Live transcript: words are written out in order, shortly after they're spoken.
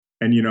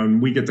And,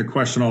 and we get the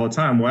question all the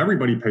time, well,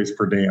 everybody pays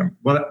per diem.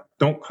 Well,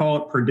 don't call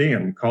it per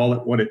diem. Call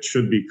it what it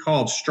should be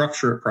called,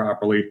 structure it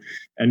properly.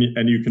 And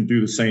you can do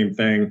the same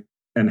thing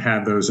and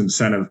have those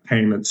incentive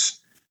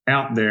payments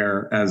out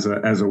there as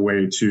a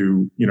way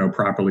to,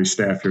 properly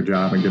staff your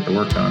job and get the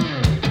work done.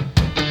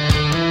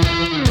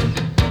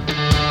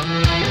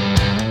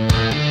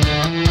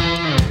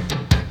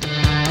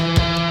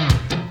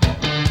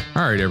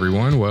 All right,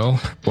 everyone. Well,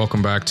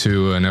 welcome back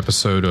to an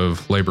episode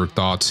of Labor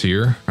Thoughts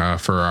here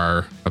for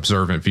our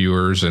observant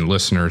viewers and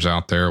listeners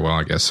out there. Well,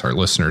 I guess our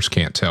listeners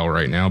can't tell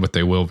right now, but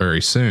they will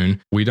very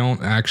soon. We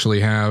don't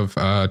actually have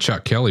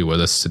Chuck Kelly with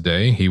us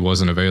today. He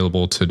wasn't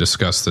available to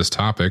discuss this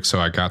topic, so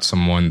I got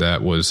someone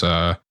that was,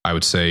 I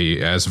would say,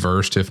 as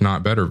versed, if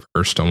not better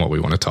versed on what we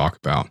want to talk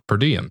about, per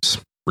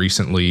diems.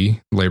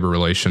 Recently, Labor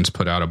Relations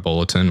put out a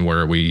bulletin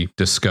where we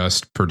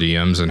discussed per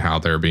diems and how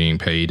they're being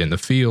paid in the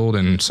field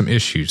and some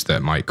issues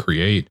that might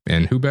create.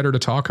 And who better to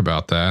talk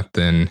about that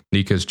than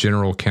NECA's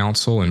General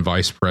Counsel and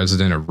Vice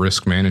President of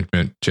Risk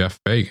Management, Jeff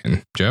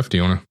Fagan. Jeff, do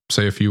you want to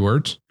say a few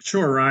words?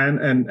 Sure, Ryan,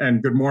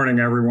 and good morning,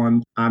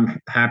 everyone. I'm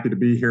happy to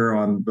be here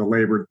on the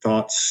Labor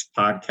Thoughts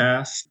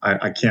podcast.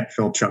 I can't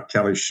fill Chuck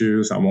Kelly's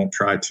shoes. I won't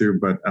try to,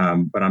 but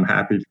I'm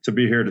happy to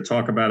be here to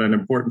talk about an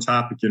important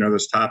topic.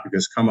 This topic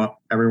has come up.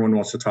 Everyone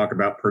wants to talk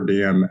about per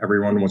diem.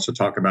 Everyone wants to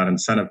talk about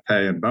incentive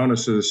pay and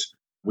bonuses.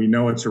 We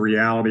know it's a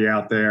reality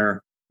out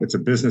there. It's a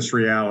business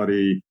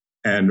reality,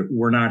 and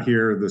we're not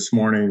here this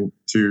morning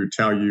to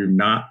tell you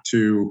not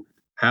to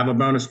have a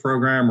bonus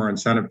program or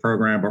incentive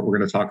program, but we're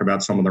going to talk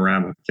about some of the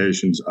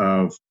ramifications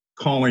of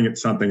calling it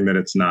something that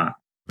it's not.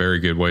 Very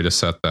good way to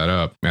set that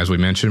up. As we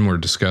mentioned, we're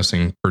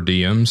discussing per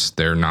diems.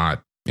 They're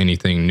not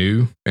anything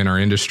new in our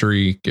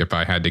industry. If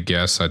I had to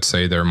guess, I'd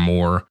say they're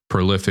more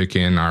prolific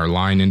in our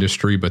line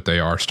industry, but they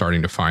are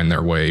starting to find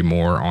their way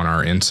more on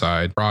our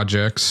inside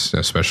projects,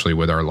 especially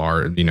with our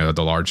the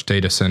large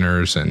data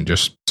centers and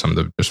just some of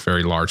the just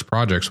very large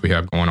projects we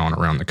have going on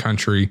around the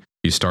country.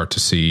 You start to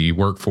see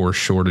workforce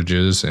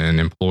shortages, and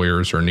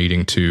employers are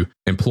needing to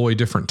employ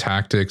different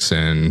tactics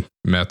and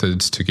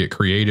methods to get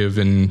creative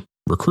and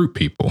recruit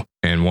people.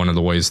 And one of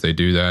the ways they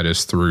do that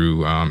is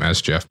through,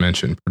 as Jeff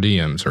mentioned, per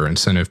diems or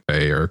incentive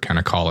pay, or kind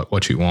of call it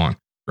what you want.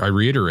 I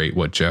reiterate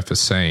what Jeff is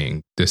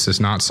saying. This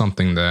is not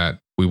something that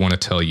we want to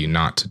tell you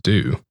not to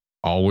do.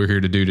 All we're here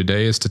to do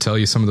today is to tell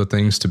you some of the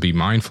things to be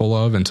mindful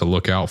of and to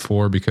look out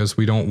for, because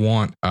we don't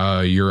want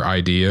your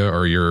idea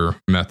or your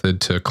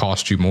method to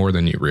cost you more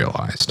than you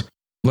realized.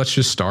 Let's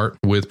just start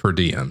with per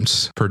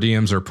diems. Per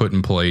diems are put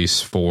in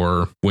place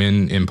for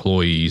when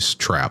employees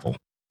travel.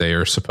 They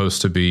are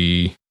supposed to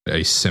be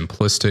a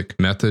simplistic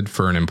method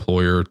for an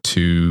employer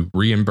to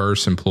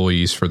reimburse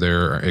employees for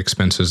their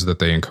expenses that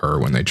they incur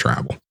when they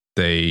travel.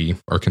 They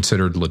are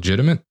considered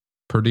legitimate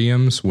per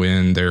diems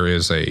when there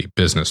is a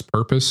business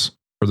purpose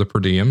for the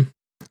per diem.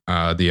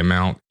 The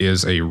amount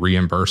is a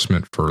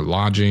reimbursement for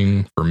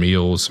lodging, for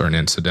meals, or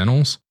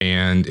incidentals.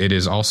 And it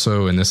is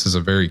also, and this is a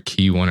very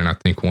key one, and I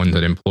think one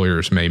that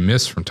employers may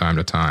miss from time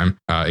to time,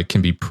 it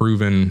can be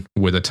proven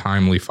with a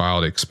timely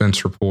filed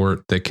expense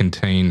report that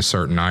contains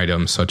certain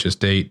items such as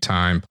date,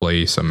 time,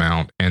 place,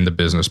 amount, and the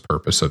business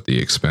purpose of the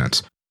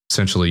expense.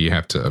 Essentially, you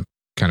have to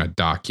kind of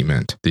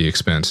document the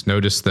expense.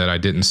 Notice that I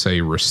didn't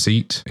say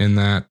receipt in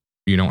that.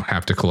 You don't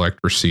have to collect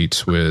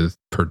receipts with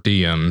per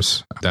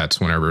diems.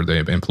 That's whenever the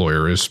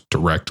employer is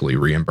directly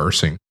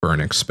reimbursing for an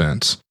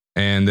expense.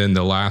 And then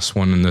the last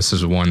one, and this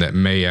is one that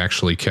may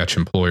actually catch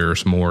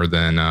employers more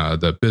than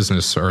the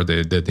business or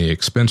the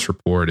expense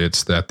report,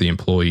 it's that the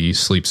employee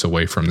sleeps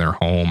away from their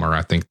home, or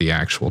I think the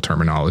actual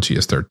terminology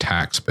is their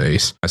tax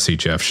base. I see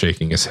Jeff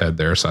shaking his head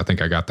there, so I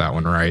think I got that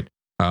one right.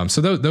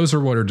 So those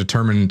are what are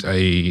determined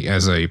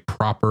as a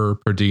proper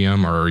per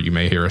diem, or you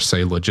may hear us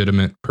say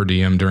legitimate per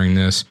diem during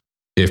this.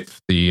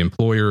 If the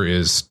employer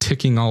is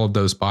ticking all of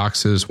those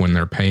boxes when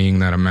they're paying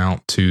that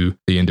amount to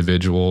the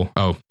individual.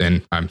 Oh,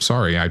 and I'm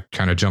sorry, I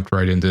kind of jumped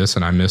right into this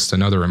and I missed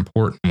another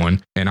important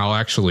one. And I'll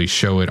actually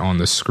show it on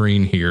the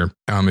screen here.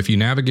 If you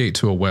navigate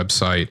to a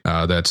website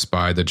that's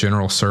by the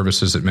General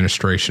Services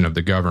Administration of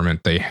the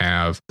government, they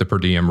have the per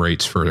diem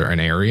rates for an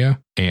area.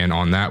 And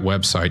on that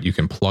website, you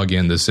can plug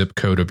in the zip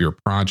code of your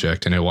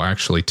project and it will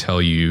actually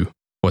tell you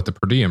what the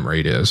per diem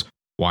rate is.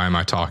 Why am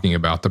I talking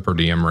about the per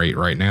diem rate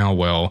right now?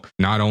 Well,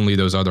 not only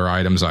those other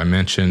items I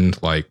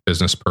mentioned, like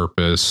business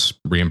purpose,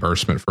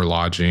 reimbursement for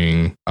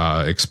lodging,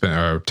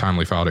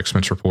 timely filed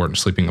expense report, and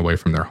sleeping away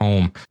from their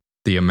home,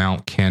 the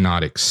amount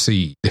cannot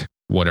exceed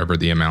whatever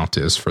the amount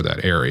is for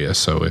that area.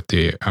 So if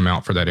the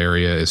amount for that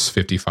area is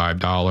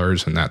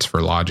 $55 and that's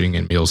for lodging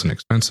and meals and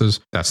expenses,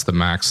 that's the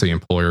max the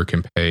employer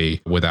can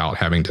pay without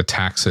having to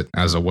tax it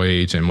as a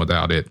wage and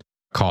without it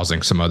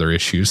causing some other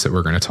issues that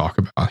we're going to talk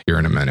about here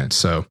in a minute.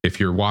 So if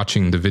you're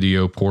watching the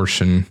video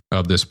portion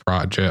of this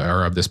project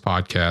or of this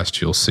podcast,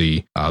 you'll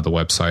see the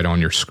website on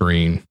your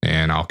screen,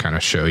 and I'll kind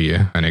of show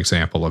you an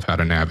example of how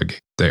to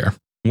navigate there.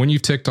 When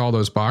you've ticked all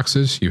those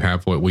boxes, you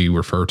have what we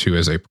refer to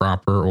as a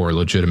proper or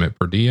legitimate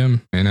per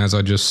diem. And as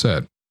I just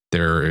said,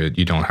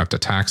 you don't have to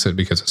tax it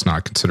because it's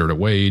not considered a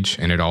wage,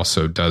 and it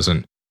also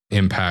doesn't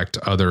impact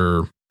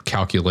other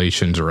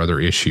calculations or other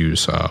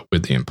issues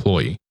with the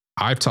employee.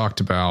 I've talked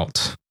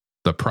about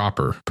the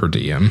proper per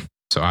diem.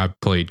 So I've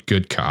played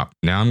good cop.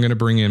 Now I'm going to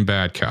bring in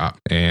bad cop.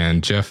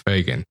 And Jeff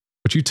Fagan,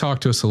 would you talk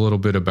to us a little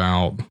bit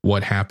about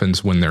what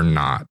happens when they're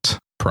not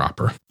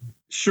proper?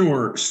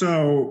 Sure.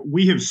 So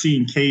we have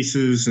seen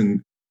cases,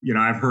 and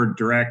I've heard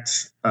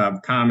direct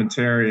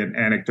commentary and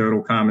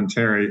anecdotal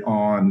commentary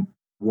on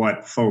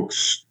what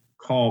folks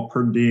call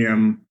per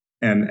diem,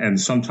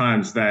 and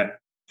sometimes that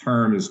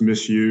term is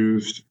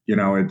misused.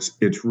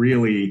 It's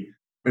really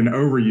an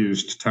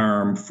overused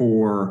term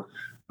for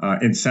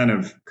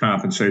incentive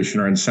compensation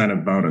or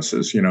incentive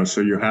bonuses.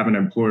 So you have an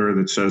employer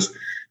that says,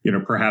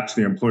 perhaps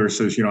the employer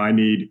says, I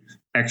need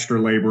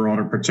extra labor on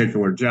a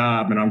particular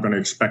job, and I'm going to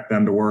expect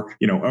them to work,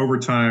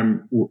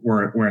 overtime.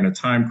 We're in a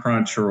time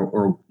crunch,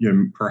 or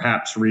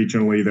perhaps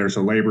regionally there's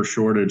a labor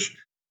shortage.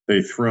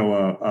 They throw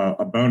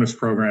a bonus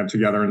program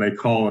together and they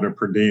call it a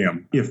per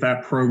diem. If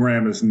that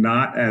program is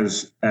not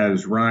as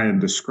Ryan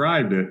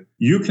described it,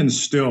 you can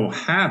still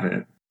have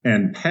it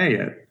and pay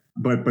it.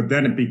 But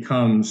then it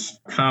becomes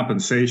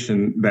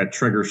compensation that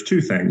triggers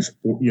two things.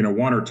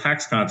 One are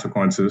tax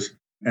consequences,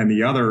 and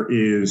the other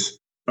is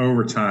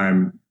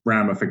overtime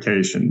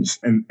ramifications.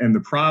 And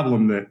the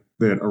problem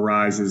that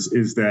arises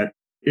is that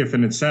if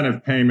an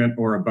incentive payment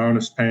or a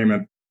bonus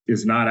payment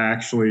is not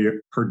actually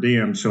per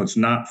diem, so it's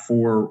not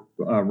for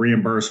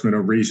reimbursement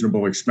of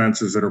reasonable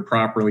expenses that are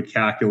properly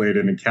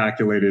calculated and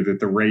calculated at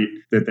the rate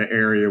that the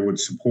area would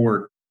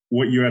support,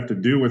 what you have to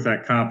do with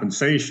that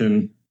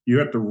compensation, you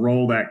have to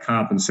roll that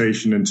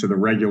compensation into the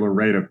regular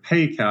rate of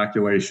pay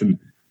calculation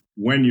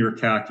when you're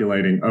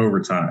calculating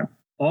overtime.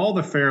 All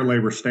the Fair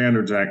Labor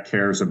Standards Act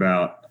cares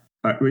about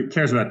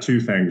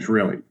two things,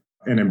 really.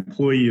 An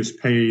employee is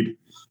paid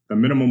the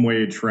minimum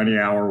wage for any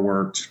hour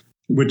worked,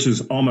 which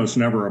is almost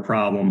never a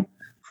problem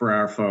for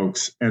our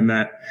folks, and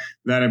that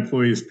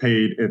employee is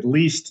paid at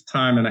least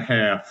time and a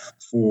half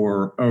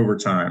for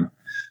overtime.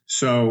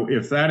 So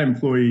if that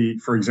employee,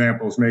 for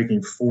example, is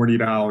making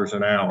 $40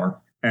 an hour,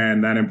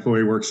 and that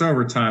employee works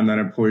overtime, that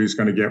employee is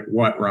going to get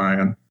what,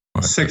 Ryan?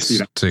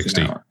 $60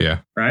 an hour. Yeah.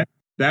 Right?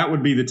 That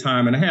would be the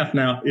time and a half.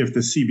 Now, if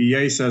the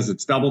CBA says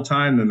it's double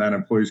time, then that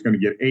employee is going to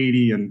get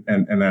 80,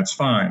 and that's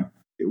fine.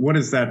 What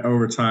is that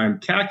overtime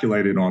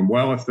calculated on?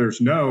 Well, if there's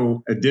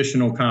no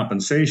additional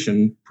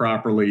compensation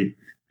properly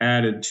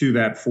added to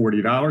that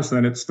 $40,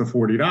 then it's the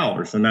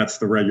 $40, and that's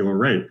the regular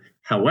rate.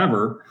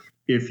 However,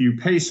 if you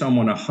pay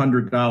someone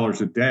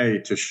 $100 a day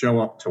to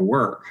show up to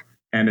work,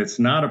 and it's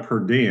not a per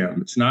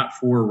diem, it's not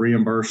for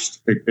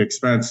reimbursed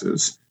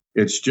expenses,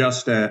 it's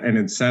just an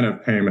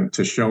incentive payment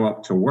to show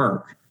up to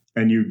work,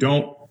 and you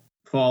don't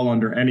fall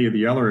under any of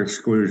the other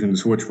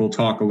exclusions, which we'll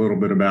talk a little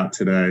bit about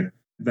today,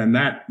 then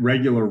that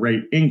regular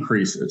rate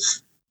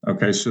increases.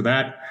 Okay, so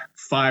that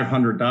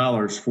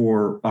 $500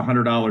 for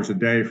 $100 a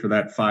day for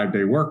that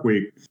 5-day work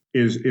week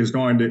is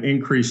going to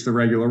increase the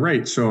regular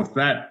rate. So if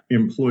that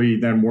employee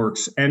then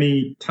works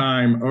any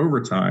time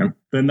overtime,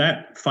 then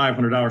that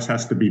 $500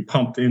 has to be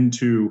pumped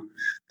into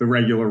the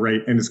regular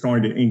rate, and it's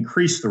going to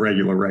increase the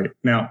regular rate.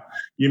 Now,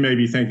 you may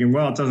be thinking,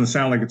 well, it doesn't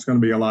sound like it's going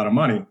to be a lot of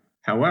money.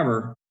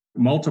 However,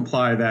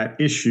 multiply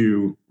that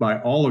issue by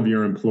all of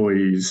your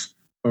employees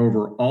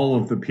over all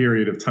of the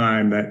period of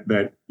time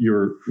that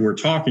we're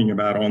talking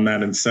about on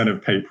that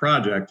incentive pay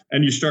project,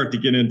 and you start to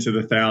get into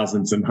the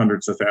thousands and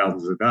hundreds of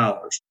thousands of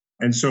dollars.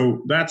 And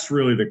so that's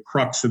really the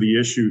crux of the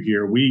issue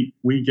here. We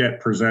get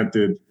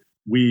presented,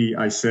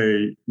 I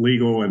say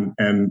legal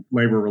and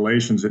labor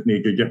relations at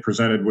NECA get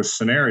presented with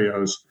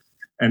scenarios,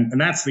 and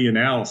that's the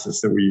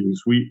analysis that we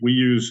use. We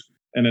use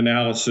an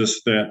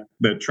analysis that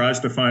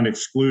tries to find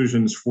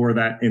exclusions for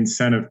that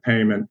incentive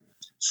payment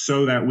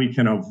so that we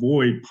can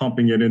avoid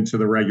pumping it into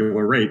the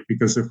regular rate.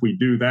 Because if we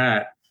do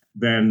that,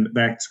 then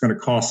that's going to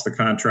cost the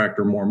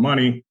contractor more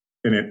money,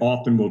 and it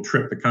often will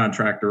trip the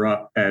contractor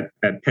up at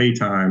pay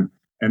time,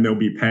 and they'll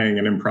be paying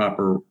an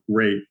improper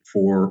rate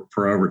for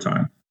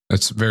overtime.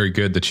 That's very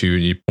good that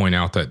you point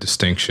out that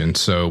distinction.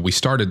 So we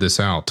started this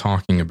out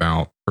talking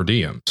about per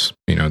diems.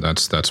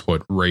 That's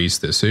what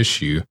raised this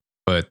issue,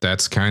 but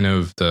that's kind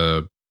of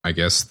the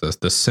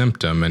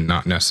symptom and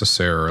not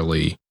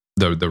necessarily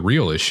the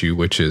real issue,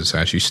 which is,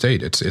 as you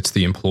state, it's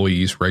the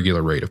employee's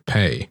regular rate of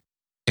pay.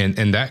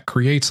 And that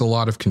creates a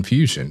lot of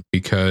confusion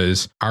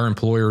because our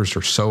employers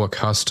are so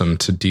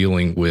accustomed to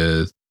dealing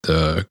with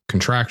the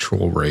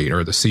contractual rate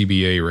or the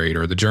CBA rate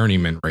or the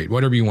journeyman rate,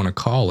 whatever you want to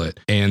call it.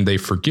 And they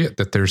forget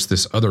that there's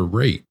this other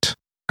rate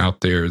out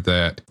there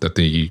that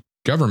the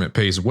government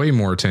pays way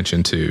more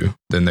attention to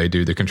than they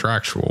do the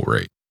contractual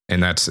rate.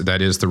 And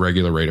that is the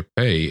regular rate of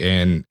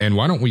pay. And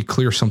why don't we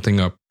clear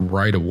something up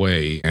right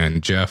away?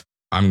 And Jeff,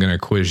 I'm going to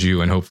quiz you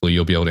and hopefully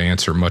you'll be able to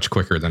answer much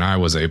quicker than I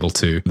was able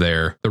to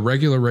there. The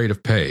regular rate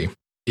of pay,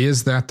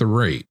 is that the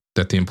rate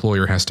that the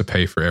employer has to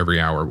pay for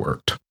every hour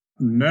worked?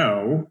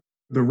 No.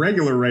 The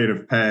regular rate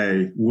of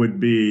pay would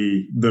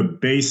be the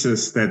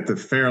basis that the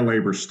Fair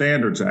Labor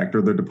Standards Act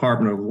or the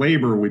Department of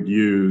Labor would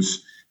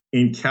use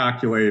in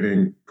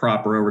calculating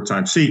proper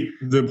overtime. See,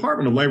 the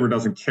Department of Labor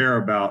doesn't care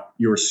about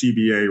your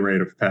CBA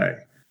rate of pay.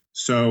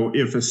 So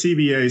if a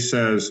CBA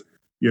says,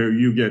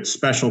 you get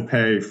special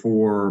pay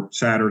for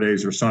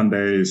Saturdays or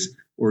Sundays,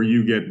 or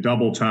you get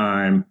double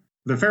time,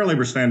 the Fair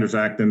Labor Standards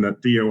Act and the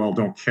DOL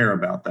don't care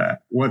about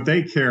that. What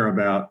they care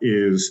about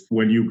is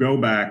when you go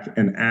back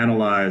and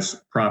analyze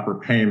proper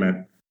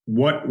payment,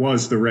 what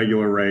was the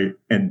regular rate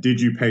and did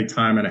you pay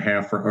time and a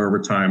half for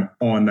overtime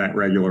on that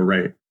regular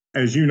rate?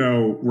 As you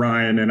know,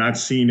 Ryan, and I've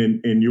seen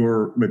in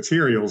your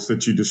materials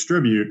that you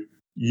distribute,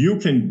 you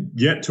can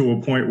get to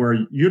a point where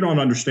you don't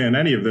understand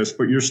any of this,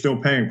 but you're still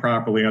paying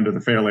properly under the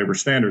Fair Labor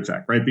Standards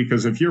Act, right?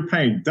 Because if you're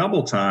paying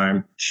double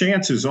time,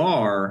 chances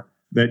are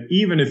that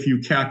even if you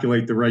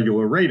calculate the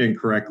regular rate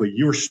incorrectly,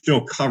 you're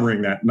still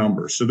covering that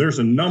number. So there's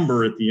a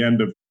number at the end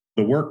of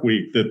the work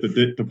week that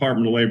the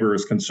Department of Labor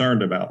is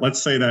concerned about.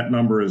 Let's say that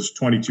number is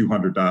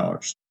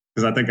 $2,200,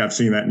 because I think I've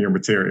seen that in your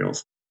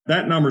materials.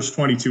 That number is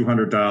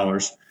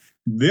 $2,200.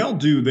 They'll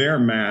do their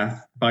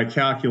math by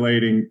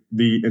calculating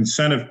the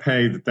incentive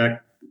pay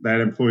that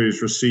employee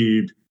has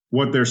received,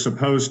 what they're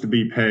supposed to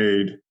be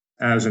paid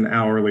as an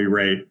hourly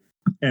rate,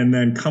 and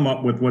then come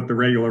up with what the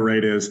regular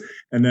rate is,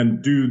 and then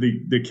do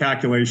the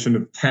calculation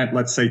of 10,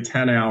 let's say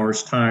 10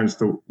 hours times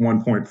the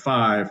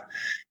 1.5,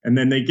 and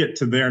then they get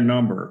to their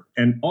number.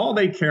 And all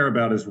they care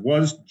about is,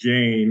 was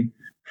Jane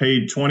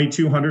paid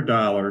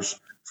 $2,200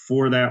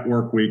 for that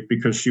work week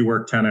because she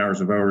worked 10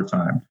 hours of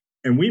overtime?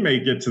 And we may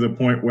get to the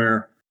point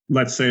where,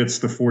 let's say it's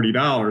the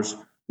 $40.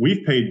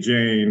 We've paid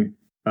Jane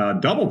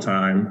double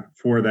time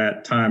for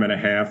that time and a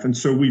half. And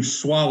so we've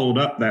swallowed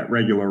up that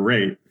regular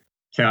rate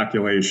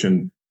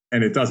calculation,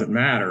 and it doesn't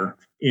matter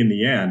in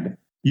the end.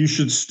 You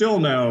should still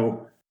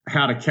know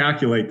how to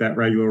calculate that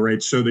regular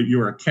rate so that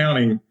your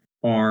accounting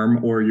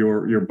arm or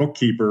your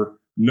bookkeeper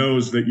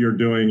knows that you're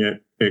doing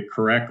it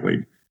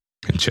correctly.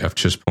 And Jeff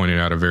just pointed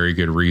out a very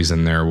good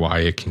reason there why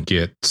it can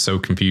get so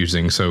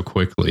confusing so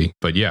quickly.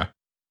 But yeah,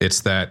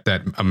 it's that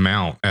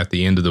amount at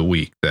the end of the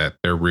week that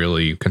they're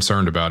really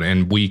concerned about.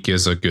 And week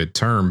is a good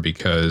term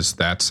because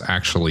that's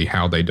actually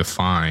how they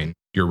define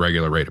your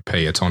regular rate of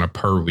pay. It's on a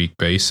per week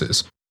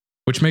basis,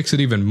 which makes it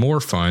even more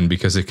fun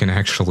because it can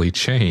actually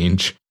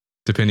change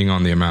depending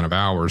on the amount of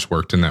hours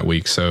worked in that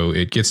week. So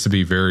it gets to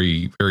be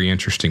very, very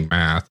interesting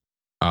math.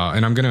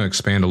 And I'm going to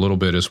expand a little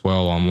bit as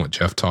well on what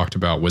Jeff talked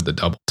about with the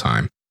double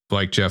time.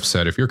 Like Jeff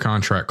said, if your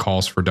contract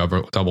calls for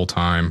double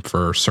time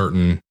for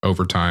certain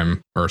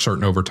overtime or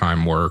certain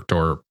overtime worked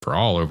or for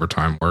all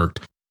overtime worked,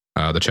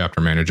 the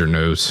chapter manager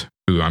knows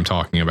who I'm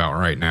talking about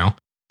right now.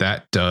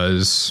 That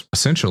does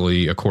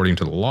essentially, according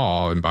to the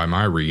law and by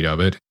my read of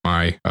it,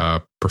 my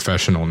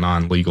professional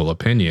non-legal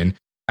opinion,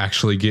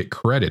 actually get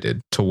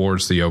credited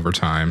towards the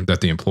overtime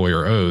that the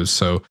employer owes.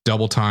 So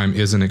double time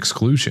is an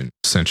exclusion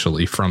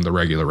essentially from the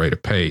regular rate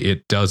of pay.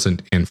 It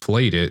doesn't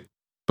inflate it,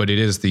 but it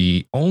is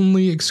the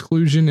only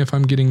exclusion, if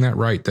I'm getting that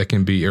right, that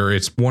can be, or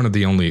it's one of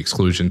the only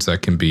exclusions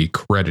that can be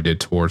credited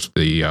towards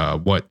the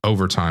what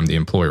overtime the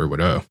employer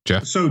would owe.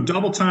 Jeff? So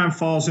double time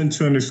falls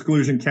into an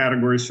exclusion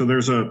category. So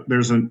there's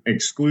an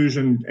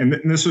exclusion, and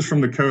this is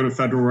from the Code of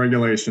Federal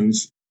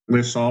Regulations,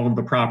 lists all of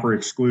the proper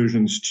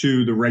exclusions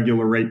to the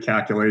regular rate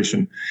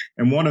calculation.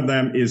 And one of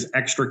them is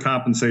extra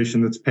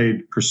compensation that's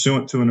paid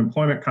pursuant to an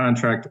employment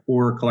contract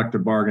or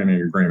collective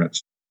bargaining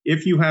agreements.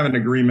 If you have an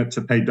agreement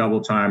to pay double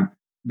time,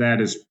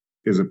 that is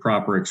a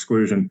proper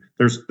exclusion.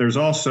 There's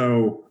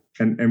also,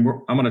 and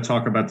I'm going to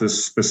talk about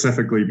this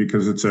specifically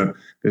because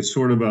it's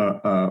sort of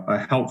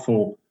a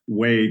helpful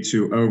way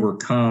to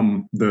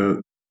overcome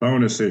the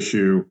bonus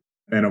issue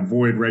and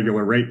avoid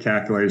regular rate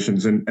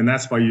calculations. And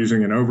that's by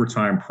using an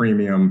overtime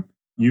premium.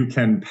 You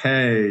can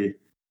pay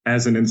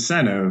as an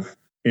incentive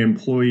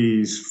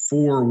employees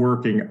for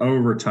working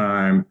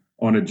overtime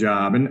on a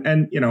job.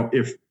 And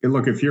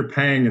if you're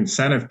paying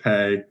incentive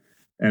pay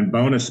and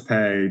bonus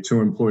pay to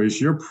employees,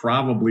 you're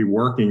probably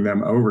working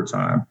them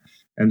overtime.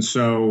 And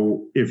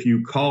so if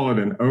you call it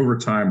an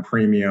overtime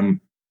premium,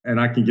 and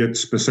I can get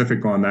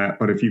specific on that,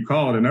 but if you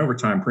call it an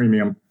overtime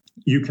premium,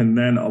 you can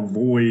then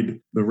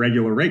avoid the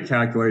regular rate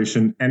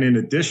calculation. And in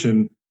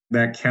addition,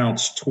 that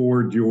counts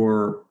toward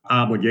your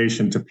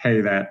obligation to pay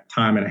that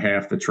time and a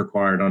half that's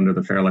required under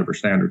the Fair Labor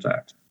Standards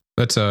Act.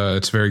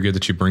 It's very good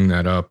that you bring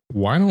that up.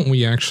 Why don't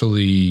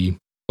we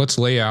let's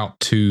lay out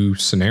two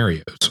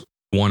scenarios.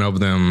 One of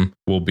them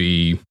will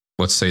be,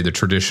 let's say, the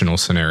traditional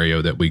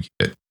scenario that we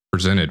get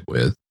presented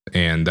with,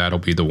 and that'll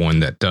be the one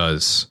that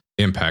does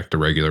impact the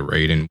regular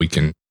rate. And we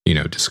can,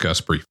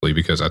 discuss briefly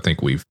because I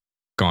think we've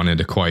gone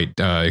into quite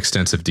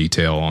extensive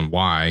detail on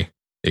why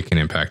it can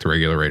impact the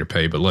regular rate of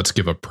pay. But let's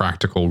give a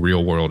practical,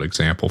 real world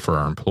example for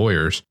our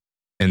employers.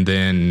 And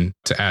then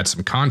to add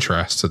some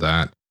contrast to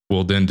that,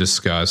 we'll then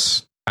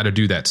discuss how to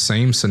do that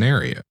same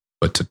scenario,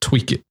 but to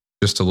tweak it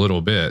just a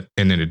little bit,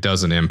 and then it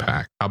doesn't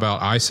impact. How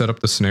about I set up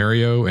the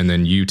scenario and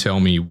then you tell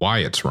me why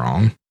it's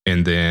wrong,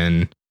 and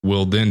then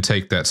we'll then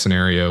take that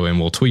scenario and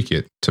we'll tweak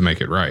it to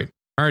make it right.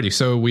 Alrighty,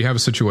 so we have a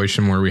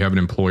situation where we have an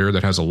employer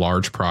that has a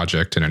large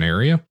project in an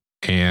area,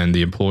 and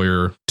the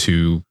employer,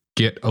 to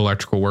get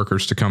electrical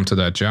workers to come to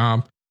that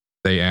job,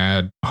 they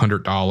add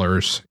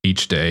 $100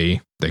 each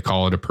day. They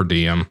call it a per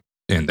diem,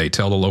 and they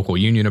tell the local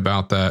union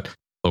about that.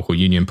 Local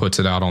union puts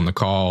it out on the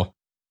call,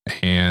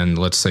 and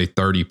let's say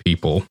 30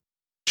 people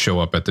show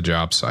up at the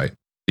job site.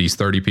 These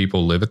 30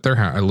 people live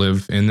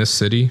in this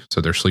city,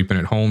 so they're sleeping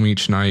at home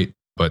each night,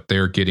 but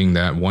they're getting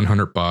that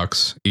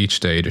 $100 each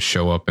day to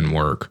show up and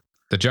work.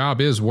 The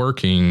job is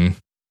working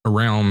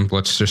around,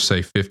 let's just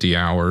say 50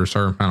 hours,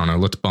 or I don't know,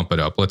 let's bump it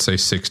up. Let's say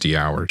 60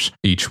 hours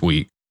each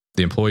week.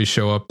 The employees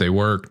show up, they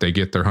work, they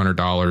get their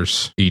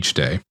 $100 each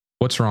day.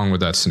 What's wrong with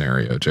that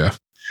scenario, Jeff?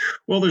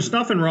 Well, there's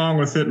nothing wrong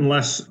with it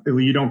unless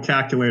you don't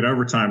calculate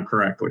overtime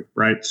correctly,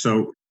 right?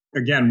 So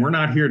again, we're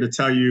not here to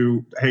tell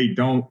you, hey,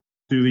 don't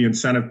do the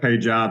incentive pay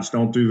jobs,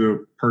 don't do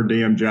the per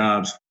diem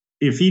jobs.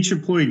 If each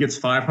employee gets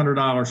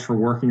 $500 for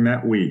working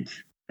that week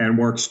and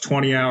works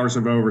 20 hours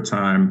of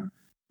overtime,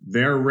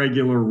 their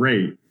regular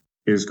rate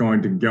is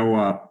going to go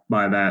up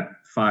by that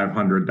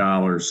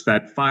 $500.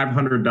 That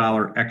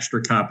 $500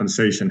 extra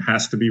compensation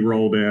has to be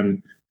rolled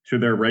in to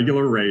their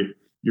regular rate.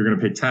 You're going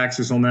to pay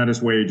taxes on that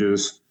as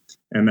wages,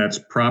 and that's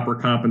proper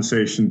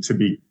compensation to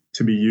be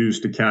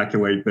used to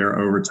calculate their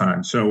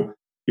overtime. So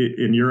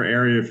in your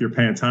area, if you're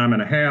paying time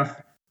and a half,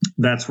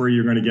 that's where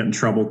you're going to get in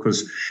trouble,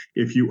 because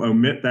if you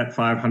omit that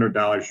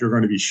 $500, you're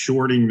going to be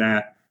shorting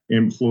that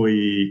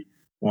employee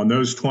on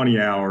those 20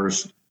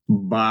 hours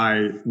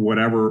by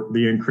whatever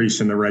the increase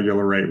in the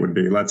regular rate would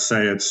be. Let's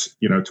say it's,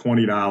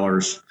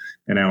 $20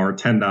 an hour,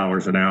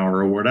 $10 an hour,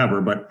 or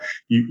whatever, but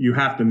you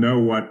have to know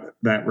what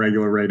that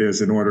regular rate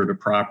is in order to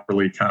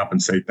properly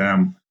compensate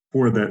them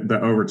for the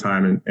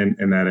overtime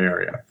in that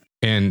area.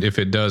 And if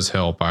it does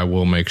help, I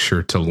will make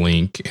sure to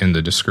link in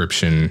the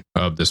description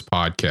of this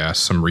podcast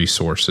some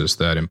resources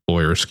that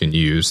employers can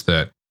use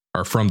that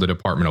are from the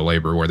Department of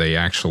Labor, where they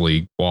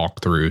actually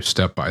walk through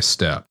step by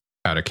step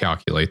how to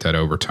calculate that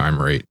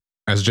overtime rate.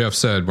 As Jeff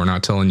said, we're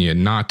not telling you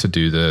not to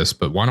do this,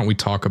 but why don't we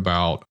talk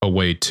about a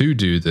way to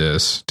do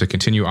this, to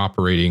continue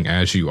operating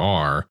as you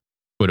are,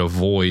 but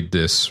avoid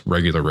this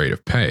regular rate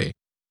of pay?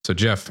 So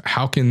Jeff,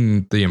 how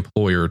can the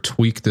employer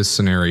tweak this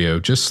scenario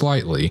just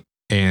slightly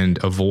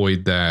and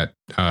avoid that,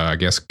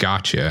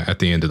 gotcha at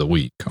the end of the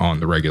week on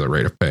the regular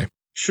rate of pay?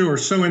 Sure.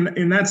 So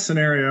in that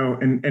scenario,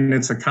 and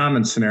it's a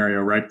common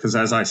scenario, right? Because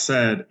as I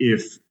said,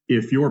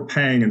 if you're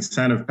paying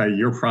incentive pay,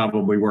 you're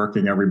probably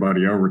working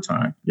everybody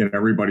overtime.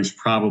 Everybody's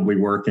probably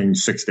working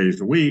 6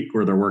 days a week,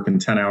 or they're working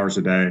 10 hours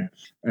a day.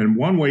 And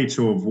one way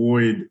to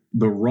avoid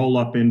the roll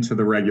up into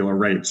the regular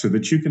rate, so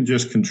that you can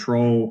just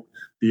control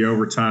the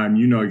overtime,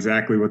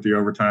 exactly what the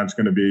overtime is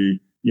going to be.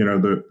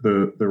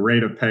 The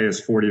rate of pay is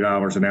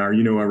 $40 an hour.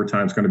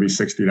 Overtime is going to be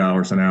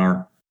 $60 an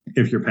hour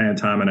if you're paying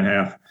time and a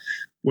half.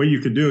 What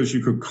you could do is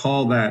you could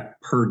call that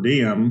per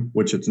diem,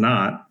 which it's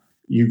not.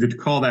 You could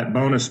call that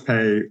bonus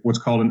pay what's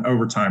called an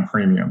overtime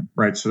premium,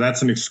 right? So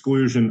that's an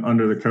exclusion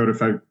under the Code of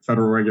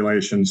Federal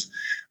Regulations.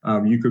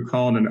 You could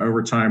call it an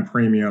overtime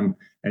premium,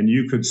 and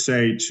you could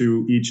say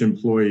to each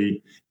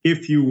employee,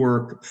 if you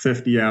work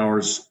 50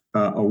 hours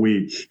a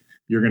week,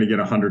 you're going to get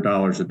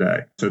 $100 a day.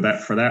 So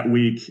that for that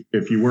week,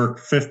 if you work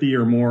 50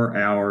 or more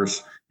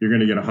hours, you're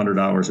going to get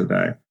 $100 a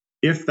day.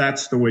 If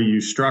that's the way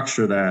you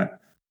structure that,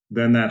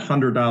 then that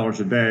 $100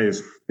 a day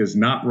is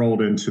not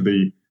rolled into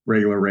the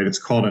regular rate. It's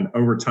called an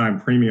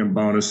overtime premium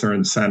bonus or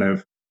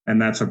incentive,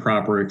 and that's a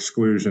proper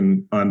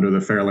exclusion under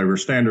the Fair Labor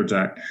Standards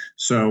Act.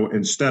 So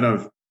instead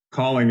of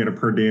calling it a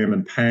per diem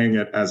and paying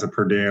it as a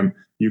per diem,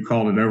 you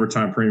call it an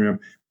overtime premium,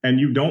 and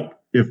you don't.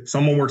 If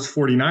someone works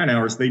 49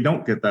 hours, they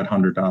don't get that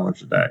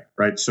 $100 a day,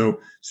 right?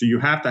 So you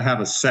have to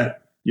have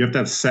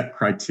set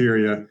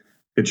criteria.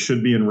 It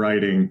should be in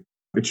writing.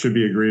 It should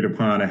be agreed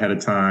upon ahead of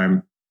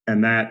time,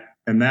 and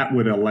that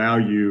would allow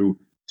you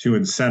to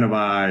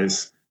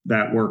incentivize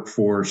that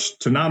workforce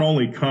to not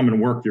only come and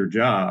work your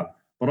job,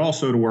 but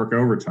also to work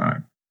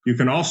overtime. You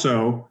can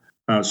also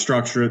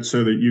structure it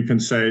so that you can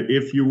say,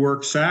 if you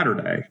work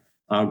Saturday,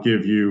 I'll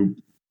give you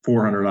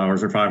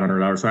 $400 or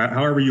 $500,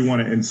 however you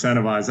want to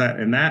incentivize that.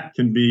 And that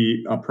can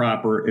be a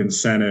proper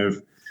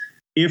incentive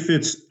if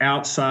it's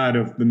outside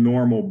of the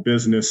normal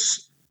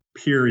business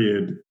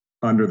period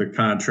under the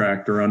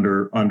contract or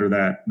under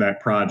that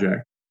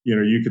project.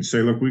 You could say,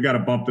 look, we got to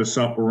bump this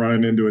up. We're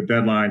running into a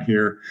deadline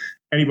here.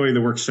 Anybody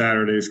that works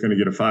Saturday is going to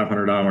get a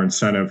 $500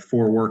 incentive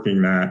for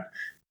working that.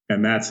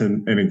 And that's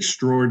an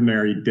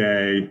extraordinary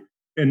day.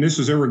 And this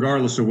is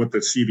irregardless of what the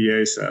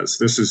CBA says.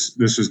 This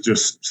is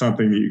just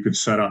something that you could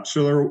set up.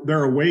 So there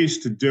are ways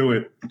to do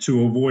it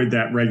to avoid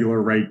that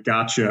regular rate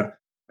gotcha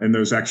and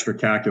those extra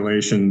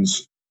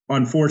calculations.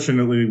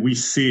 Unfortunately, we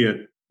see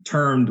it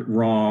termed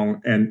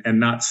wrong and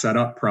not set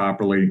up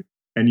properly.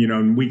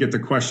 And, we get the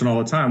question all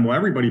the time, well,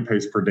 everybody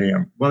pays per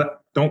diem. Well,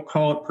 don't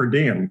call it per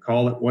diem.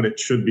 Call it what it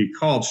should be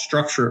called.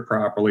 Structure it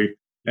properly.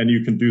 And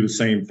you can do the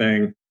same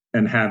thing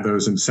and have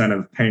those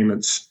incentive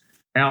payments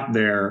out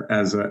there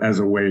as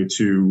a way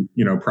to,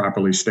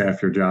 properly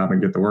staff your job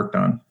and get the work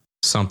done.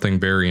 Something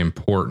very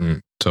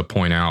important to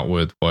point out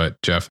with what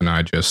Jeff and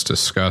I just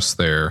discussed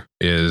there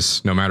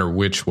is no matter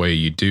which way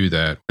you do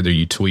that, whether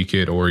you tweak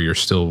it or you're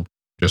still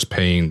just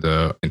paying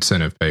the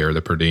incentive pay or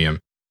the per diem,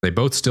 they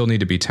both still need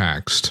to be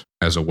taxed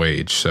as a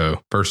wage.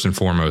 So first and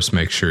foremost,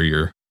 make sure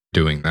you're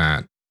doing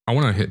that. I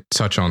want to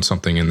touch on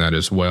something in that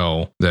as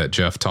well that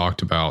Jeff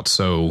talked about.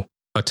 So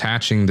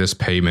attaching this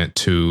payment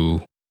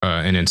to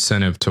an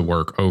incentive to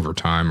work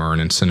overtime or an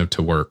incentive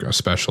to work a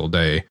special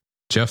day.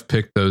 Jeff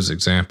picked those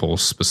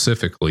examples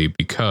specifically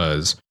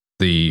because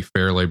the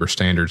Fair Labor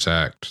Standards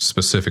Act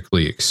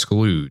specifically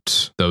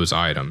excludes those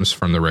items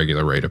from the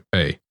regular rate of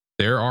pay.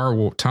 There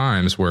are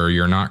times where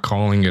you're not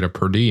calling it a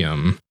per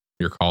diem,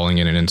 you're calling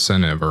it an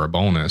incentive or a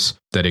bonus,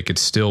 that it could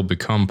still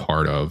become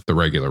part of the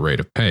regular rate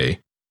of pay.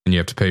 And you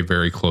have to pay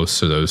very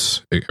close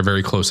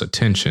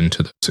attention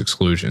to those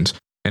exclusions.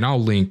 And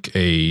I'll link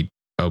a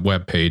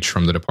web page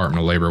from the Department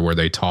of Labor where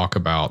they talk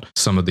about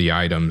some of the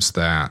items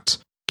that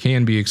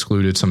can be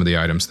excluded, some of the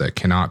items that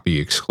cannot be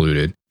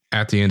excluded.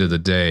 At the end of the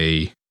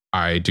day,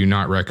 I do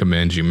not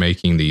recommend you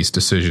making these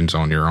decisions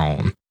on your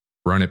own.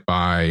 Run it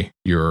by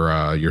your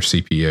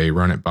CPA,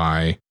 run it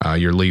by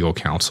your legal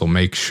counsel.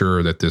 Make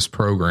sure that this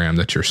program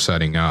that you're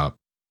setting up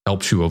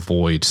helps you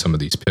avoid some of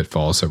these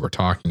pitfalls that we're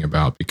talking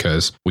about,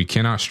 because we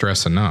cannot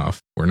stress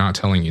enough. We're not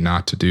telling you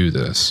not to do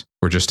this.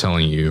 We're just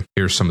telling you,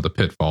 here's some of the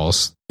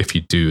pitfalls if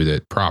you do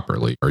that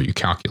properly or you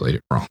calculate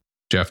it wrong.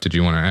 Jeff, did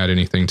you want to add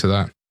anything to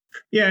that?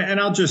 Yeah, and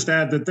I'll just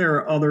add that there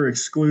are other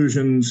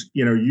exclusions.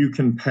 You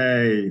can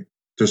pay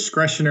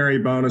discretionary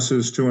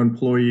bonuses to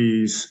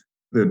employees.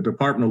 The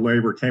Department of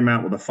Labor came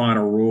out with a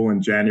final rule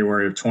in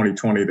January of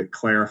 2020 that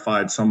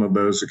clarified some of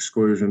those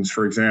exclusions.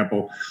 For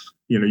example,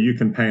 you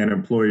can pay an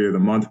employee of the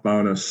month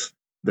bonus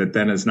that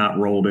then is not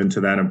rolled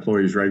into that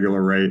employee's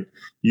regular rate.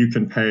 You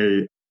can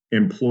pay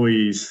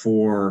employees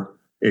for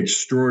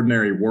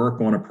extraordinary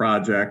work on a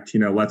project.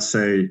 Let's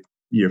say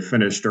you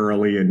finished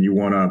early and you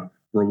want to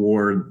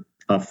reward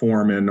a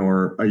foreman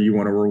or you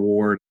want to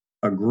reward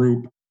a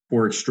group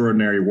for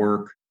extraordinary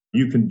work.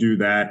 You can do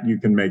that. You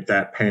can make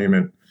that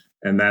payment,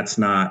 and that's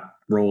not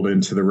rolled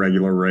into the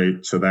regular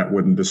rate. So that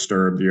wouldn't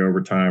disturb the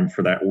overtime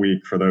for that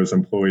week for those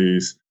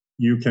employees.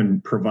 You can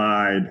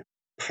provide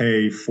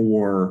pay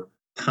for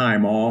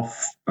time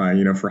off,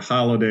 for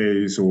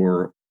holidays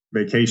or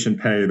vacation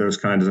pay, those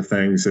kinds of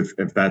things,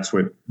 if that's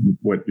what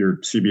your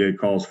CBA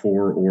calls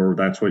for, or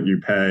that's what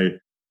you pay.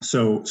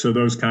 So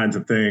those kinds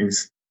of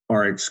things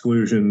are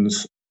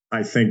exclusions.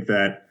 I think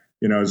that,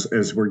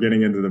 as we're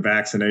getting into the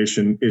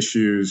vaccination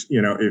issues,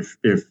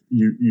 if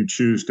you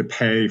choose to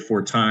pay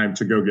for time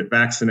to go get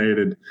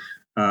vaccinated,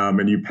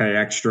 and you pay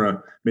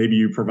extra, maybe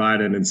you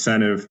provide an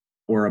incentive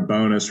or a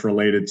bonus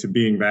related to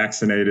being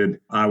vaccinated,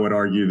 I would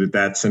argue that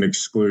that's an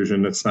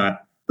exclusion. It's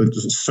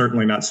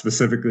certainly not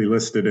specifically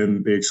listed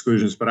in the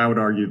exclusions, but I would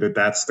argue that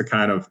that's the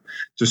kind of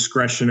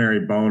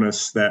discretionary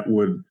bonus that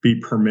would be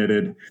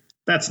permitted.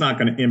 That's not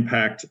going to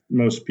impact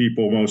most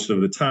people most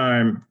of the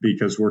time,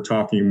 because we're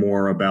talking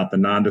more about the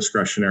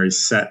non-discretionary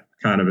set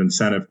kind of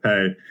incentive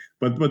pay.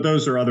 But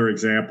those are other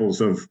examples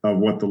of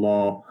what the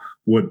law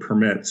would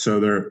permit. So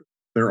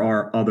there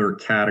are other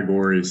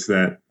categories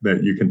that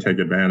you can take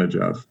advantage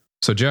of.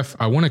 So, Jeff,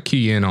 I want to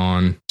key in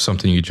on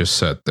something you just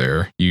said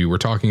there. You were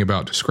talking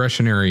about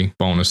discretionary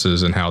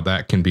bonuses and how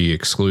that can be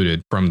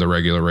excluded from the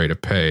regular rate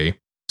of pay.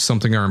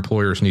 Something our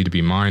employers need to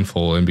be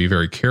mindful and be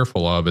very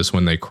careful of is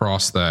when they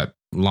cross that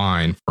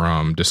line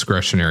from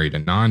discretionary to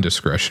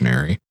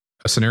non-discretionary.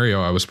 A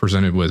scenario I was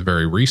presented with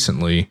very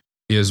recently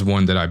is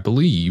one that I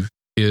believe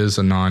is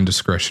a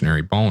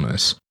non-discretionary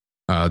bonus.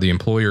 The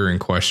employer in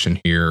question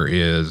here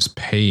is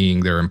paying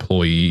their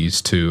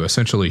employees to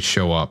essentially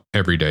show up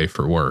every day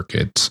for work.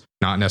 It's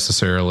not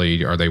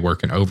necessarily are they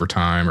working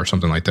overtime or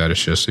something like that.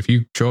 It's just if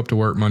you show up to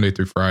work Monday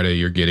through Friday,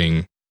 you're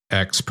getting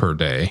X per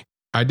day.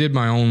 I did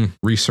my own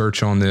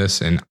research on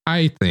this, and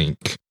I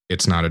think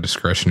it's not a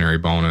discretionary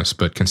bonus,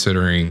 but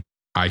considering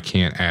I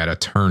can't add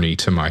attorney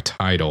to my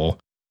title,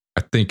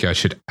 I think I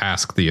should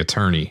ask the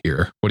attorney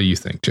here. What do you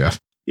think, Jeff?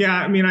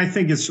 Yeah, I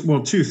think it's,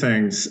 two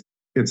things.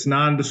 It's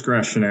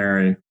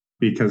non-discretionary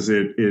because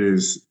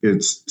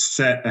it's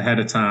set ahead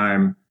of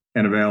time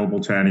and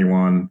available to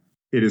anyone.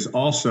 It is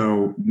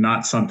also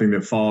not something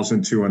that falls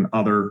into an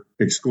other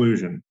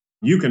exclusion.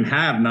 You can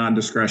have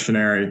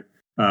non-discretionary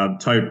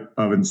type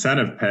of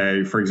incentive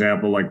pay. For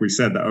example, like we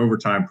said, the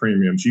overtime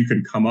premiums. You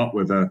can come up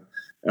with a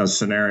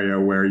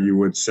scenario where you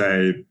would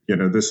say,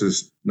 this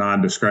is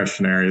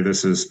non-discretionary.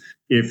 This is,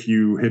 if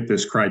you hit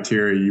this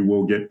criteria, you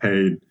will get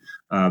paid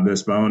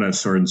this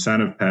bonus or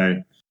incentive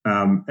pay.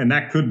 And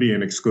that could be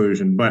an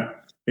exclusion. But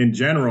in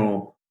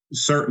general,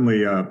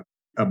 certainly a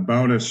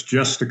bonus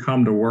just to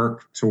come to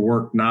work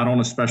not on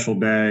a special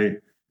day,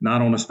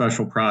 not on a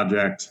special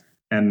project,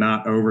 and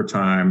not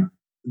overtime,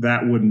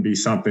 that wouldn't be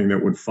something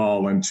that would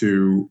fall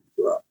into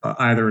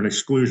either an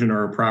exclusion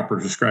or a proper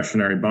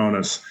discretionary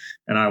bonus.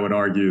 And I would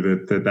argue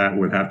that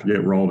would have to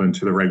get rolled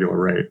into the regular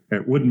rate.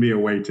 It wouldn't be a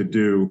way to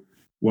do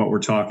what we're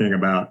talking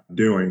about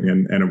doing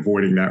and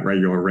avoiding that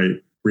regular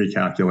rate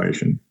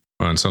recalculation.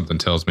 Well, and something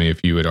tells me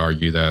if you would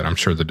argue that, I'm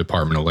sure the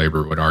Department of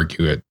Labor would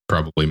argue it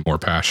probably more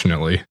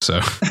passionately.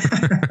 So,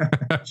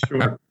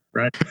 sure,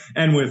 right,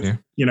 and with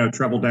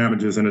treble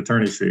damages and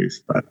attorney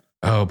fees. But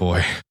oh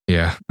boy,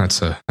 yeah,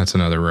 that's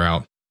another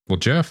route. Well,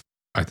 Jeff,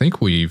 I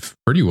think we've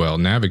pretty well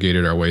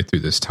navigated our way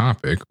through this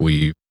topic.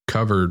 We've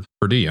covered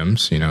per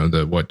diems,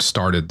 what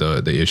started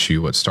the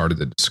issue, what started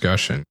the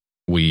discussion,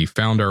 we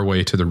found our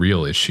way to the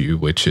real issue,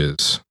 which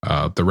is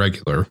the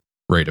regular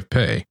rate of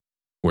pay,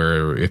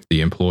 where if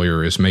the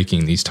employer is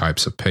making these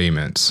types of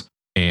payments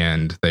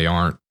and they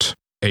aren't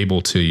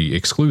able to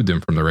exclude them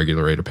from the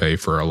regular rate of pay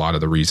for a lot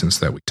of the reasons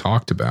that we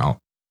talked about,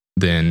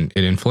 then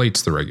it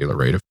inflates the regular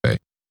rate of pay,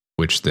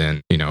 which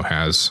then,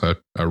 has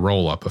a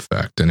roll-up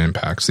effect and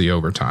impacts the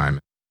overtime,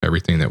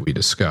 everything that we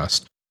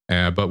discussed.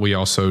 But we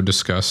also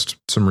discussed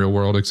some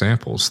real-world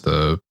examples,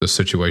 the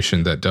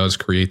situation that does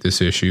create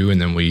this issue,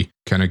 and then we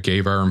kind of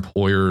gave our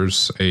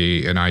employers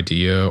an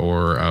idea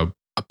or a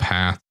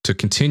path to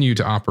continue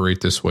to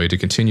operate this way, to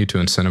continue to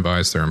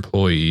incentivize their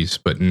employees,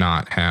 but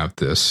not have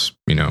this,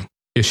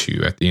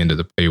 issue at the end of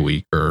the pay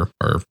week or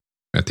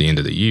at the end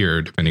of the year,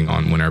 depending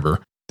on whenever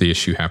the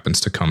issue happens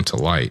to come to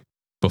light.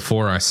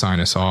 Before I sign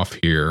us off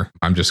here,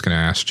 I'm just going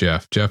to ask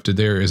Jeff. Jeff,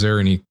 is there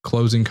any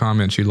closing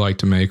comments you'd like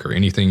to make or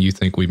anything you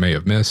think we may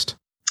have missed?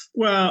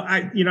 Well,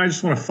 I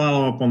just want to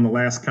follow up on the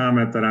last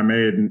comment that I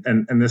made,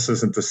 and this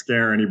isn't to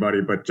scare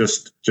anybody, but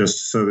just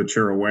so that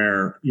you're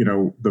aware,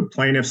 the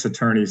plaintiffs'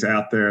 attorneys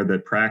out there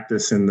that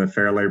practice in the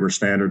Fair Labor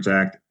Standards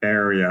Act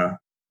area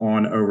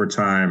on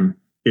overtime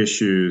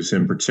issues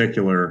in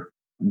particular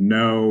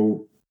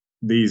know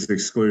these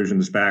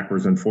exclusions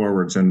backwards and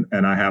forwards. And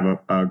I have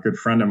a good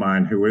friend of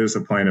mine who is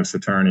a plaintiff's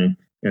attorney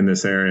in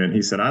this area. And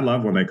he said, I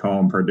love when they call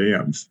them per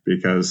diems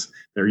because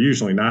they're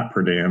usually not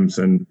per diems.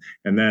 And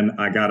then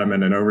I got them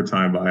in an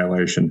overtime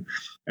violation.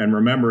 And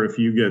remember, if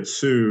you get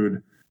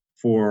sued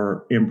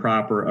for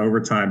improper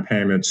overtime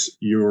payments,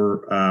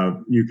 you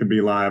could be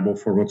liable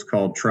for what's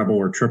called treble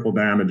or triple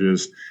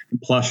damages.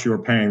 Plus you're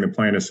paying the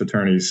plaintiff's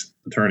attorney's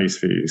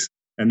fees.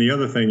 And the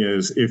other thing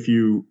is, if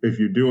you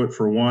do it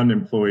for one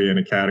employee in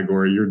a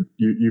category,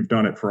 you've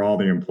done it for all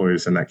the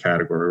employees in that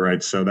category,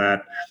 right? So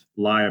that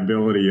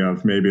liability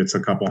of maybe it's a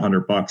couple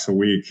 $100 a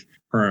week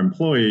per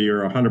employee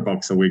or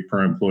 $100 a week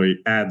per employee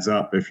adds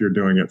up if you're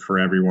doing it for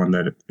everyone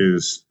that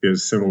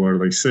is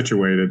similarly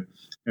situated.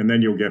 And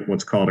then you'll get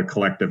what's called a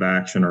collective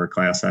action or a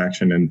class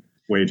action in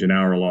wage and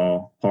hour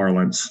law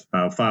parlance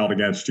filed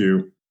against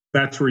you.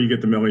 That's where you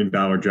get the $1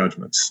 million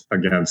judgments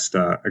against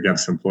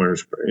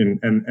employers,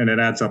 and it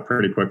adds up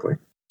pretty quickly.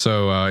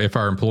 So if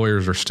our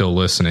employers are still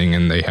listening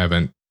and they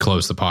haven't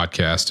closed the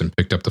podcast and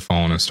picked up the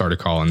phone and started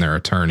calling their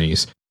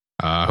attorneys,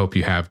 I hope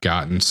you have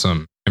gotten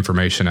some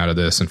information out of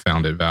this and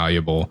found it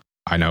valuable.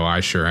 I know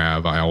I sure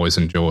have. I always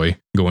enjoy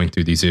going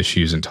through these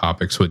issues and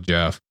topics with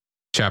Jeff.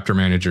 Chapter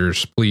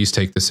managers, please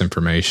take this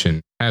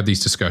information, have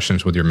these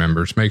discussions with your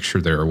members, make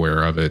sure they're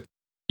aware of it.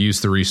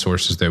 Use the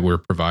resources that we're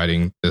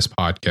providing, this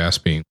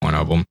podcast being one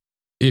of them.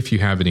 If you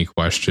have any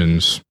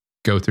questions,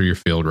 go through your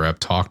field rep,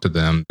 talk to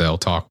them. They'll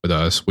talk with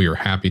us. We are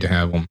happy to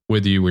have them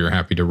with you. We are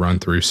happy to run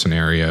through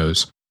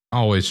scenarios.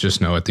 Always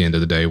just know at the end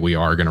of the day, we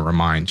are going to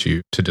remind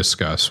you to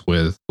discuss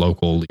with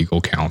local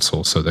legal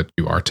counsel so that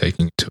you are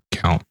taking into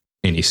account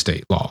any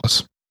state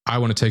laws. I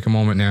want to take a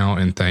moment now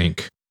and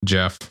thank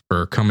Jeff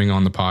for coming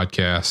on the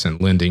podcast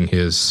and lending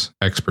his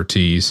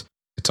expertise.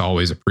 It's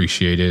always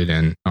appreciated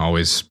and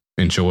always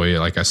enjoy,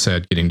 like I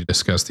said, getting to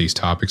discuss these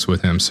topics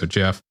with him. So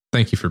Jeff,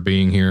 thank you for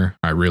being here.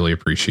 I really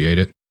appreciate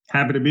it.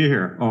 Happy to be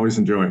here. Always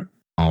enjoy it.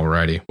 All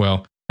righty.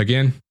 Well,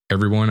 again,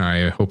 everyone,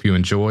 I hope you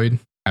enjoyed.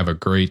 Have a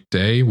great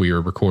day. We are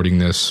recording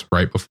this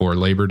right before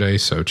Labor Day,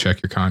 so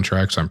check your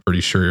contracts. I'm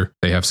pretty sure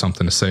they have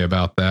something to say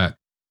about that.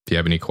 If you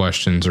have any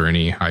questions or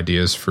any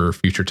ideas for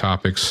future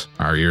topics,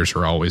 our ears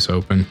are always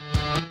open.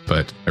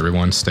 But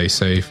everyone stay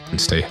safe and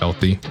stay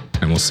healthy,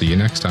 and we'll see you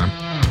next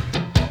time.